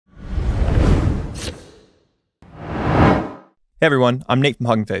Hey everyone, I'm Nate from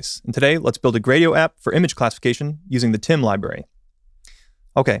HuggingFace, and today let's build a Gradio app for image classification using the Timm library.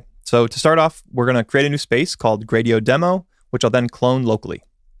 Okay, so to start off, we're going to create a new space called Gradio demo, which I'll then clone locally.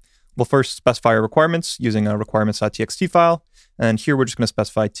 We'll first specify our requirements using a requirements.txt file, and here we're just going to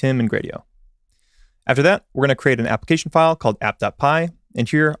specify Timm and Gradio. After that, we're going to create an application file called app.py, and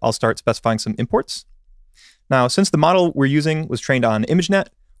here I'll start specifying some imports. Now, since the model we're using was trained on ImageNet,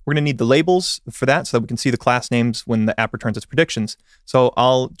 we're going to need the labels for that so that we can see the class names when the app returns its predictions. So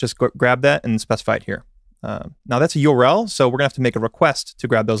I'll just grab that and specify it here. Now that's a URL, so we're going to have to make a request to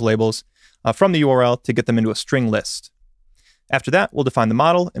grab those labels from the URL to get them into a string list. After that, we'll define the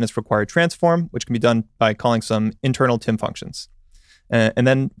model and its required transform, which can be done by calling some internal Timm functions. And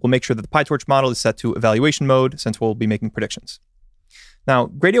then we'll make sure that the PyTorch model is set to evaluation mode since we'll be making predictions. Now,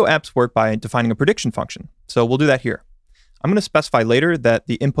 Gradio apps work by defining a prediction function, so we'll do that here. I'm going to specify later that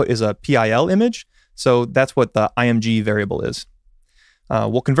the input is a PIL image, so that's what the IMG variable is.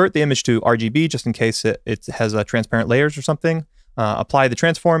 We'll convert the image to RGB just in case it has transparent layers or something, apply the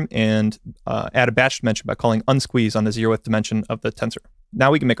transform, and add a batch dimension by calling unsqueeze on the 0th dimension of the tensor.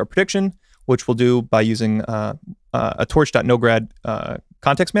 Now we can make our prediction, which we'll do by using a torch.nograd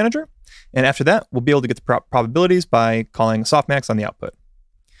context manager. And after that, we'll be able to get the probabilities by calling softmax on the output.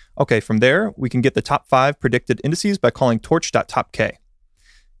 Okay, from there, we can get the top 5 predicted indices by calling torch.topk.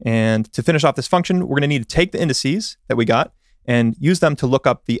 And to finish off this function, we're going to need to take the indices that we got and use them to look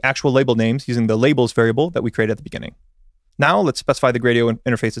up the actual label names using the labels variable that we created at the beginning. Now let's specify the Gradio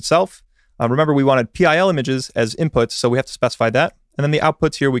interface itself. Remember, we wanted PIL images as inputs, so we have to specify that. And then the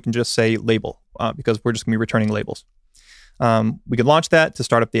outputs here, we can just say label because we're just going to be returning labels. We can launch that to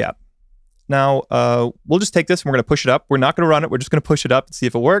start up the app. Now, we'll just take this and we're going to push it up. We're not going to run it. We're just going to push it up and see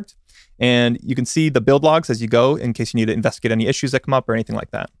if it worked. And you can see the build logs as you go in case you need to investigate any issues that come up or anything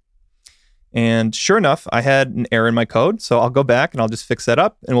like that. And sure enough, I had an error in my code. So I'll go back and I'll just fix that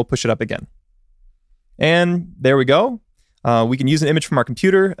up and we'll push it up again. And there we go. We can use an image from our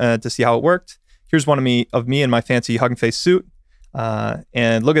computer to see how it worked. Here's one of me in my fancy HuggingFace suit.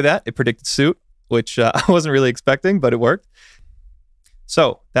 And look at that. It predicted suit, which I wasn't really expecting, but it worked.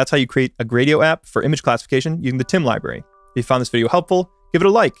 So that's how you create a Gradio app for image classification using the Timm library. If you found this video helpful, give it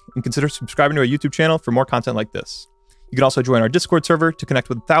a like and consider subscribing to our YouTube channel for more content like this. You can also join our Discord server to connect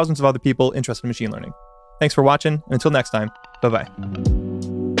with thousands of other people interested in machine learning. Thanks for watching, and until next time, bye-bye.